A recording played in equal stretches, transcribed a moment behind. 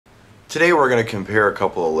Today we're going to compare a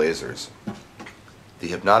couple of lasers, the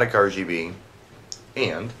Hypnotic RGB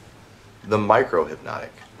and the Micro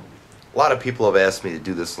Hypnotic. A lot of people have asked me to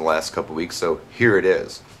do this in the last couple of weeks, so here it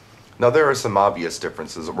is. Now there are some obvious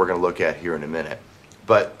differences that we're going to look at here in a minute.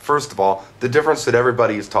 But first of all, the difference that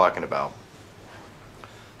everybody is talking about.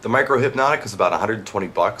 The Micro Hypnotic is about 120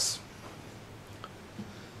 bucks.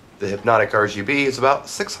 The Hypnotic RGB is about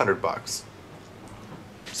 600 bucks.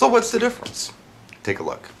 So what's the difference? Take a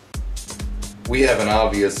look. We have an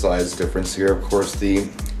obvious size difference here. Of course, the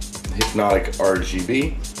Hypnotic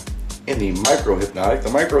RGB and the Micro Hypnotic. The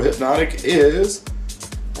Micro Hypnotic is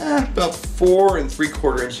about 4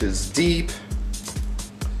 3/4 inches deep.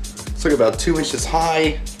 It's like about 2 inches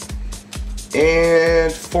high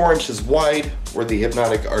and 4 inches wide, where the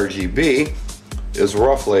Hypnotic RGB is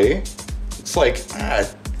roughly, it's like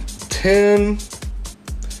 10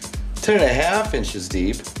 and a half inches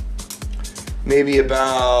deep, maybe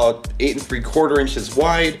about 8 3/4 inches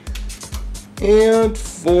wide, and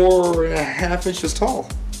 4 1/2 inches tall.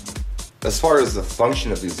 As far as the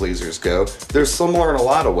function of these lasers go, they're similar in a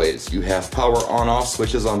lot of ways. You have power on-off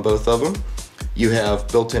switches on both of them. You have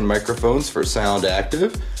built-in microphones for sound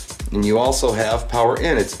active, and you also have power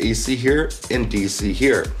in. It's AC here and DC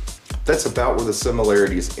here. That's about where the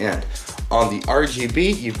similarities end. On the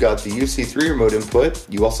RGB, you've got the UC3 remote input.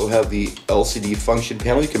 You also have the LCD function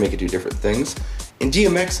panel. You can make it do different things. And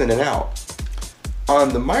DMX in and out.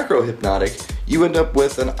 On the Micro Hypnotic, you end up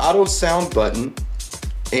with an auto sound button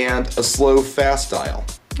and a slow fast dial.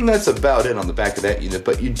 And that's about it on the back of that unit,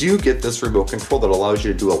 but you do get this remote control that allows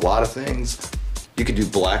you to do a lot of things. You can do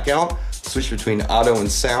blackout, switch between auto and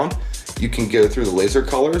sound. You can go through the laser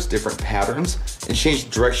colors, different patterns, and change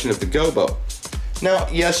the direction of the gobo. Now,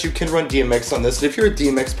 yes, you can run DMX on this, and if you're a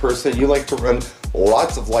DMX person, you like to run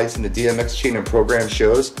lots of lights in the DMX chain and program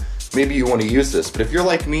shows, maybe you want to use this. But if you're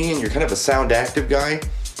like me and you're kind of a sound active guy,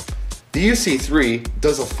 the UC3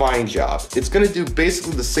 does a fine job. It's going to do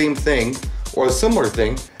basically the same thing, or a similar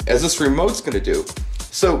thing, as this remote's going to do.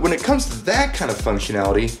 So when it comes to that kind of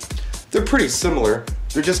functionality, they're pretty similar.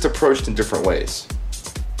 They're just approached in different ways.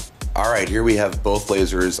 Alright, here we have both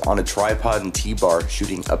lasers on a tripod and T-bar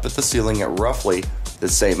shooting up at the ceiling at roughly the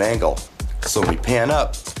same angle. So when we pan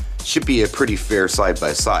up, should be a pretty fair side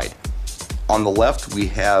by side. On the left we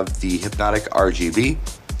have the Hypnotic RGB.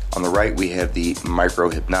 On the right we have the Micro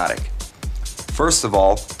Hypnotic. First of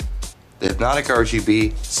all, the Hypnotic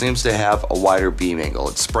RGB seems to have a wider beam angle.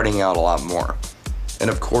 It's spreading out a lot more. And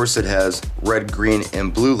of course it has red, green,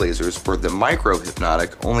 and blue lasers, where the Micro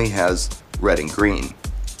Hypnotic only has red and green.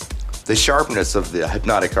 The sharpness of the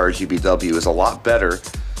Hypnotic RGBW is a lot better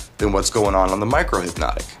than what's going on the Micro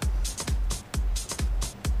Hypnotic.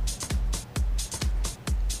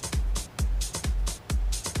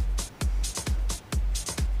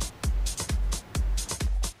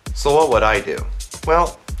 So what would I do?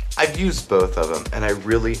 Well, I've used both of them, and I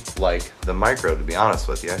really like the Micro, to be honest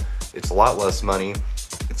with you. It's a lot less money,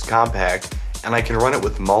 it's compact, and I can run it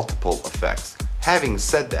with multiple effects. Having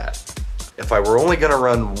said that, if I were only going to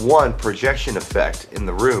run one projection effect in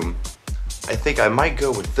the room, I think I might go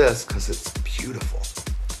with this because it's beautiful.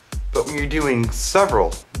 But when you're doing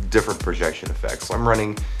several different projection effects, so I'm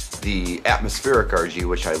running the atmospheric RG,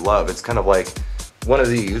 which I love. It's kind of like one of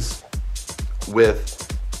these with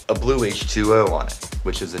a blue H2O on it,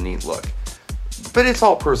 which is a neat look. But it's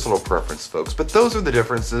all personal preference, folks. But those are the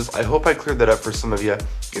differences. I hope I cleared that up for some of you.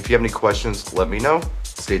 If you have any questions, let me know.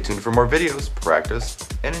 Stay tuned for more videos, practice,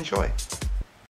 and enjoy.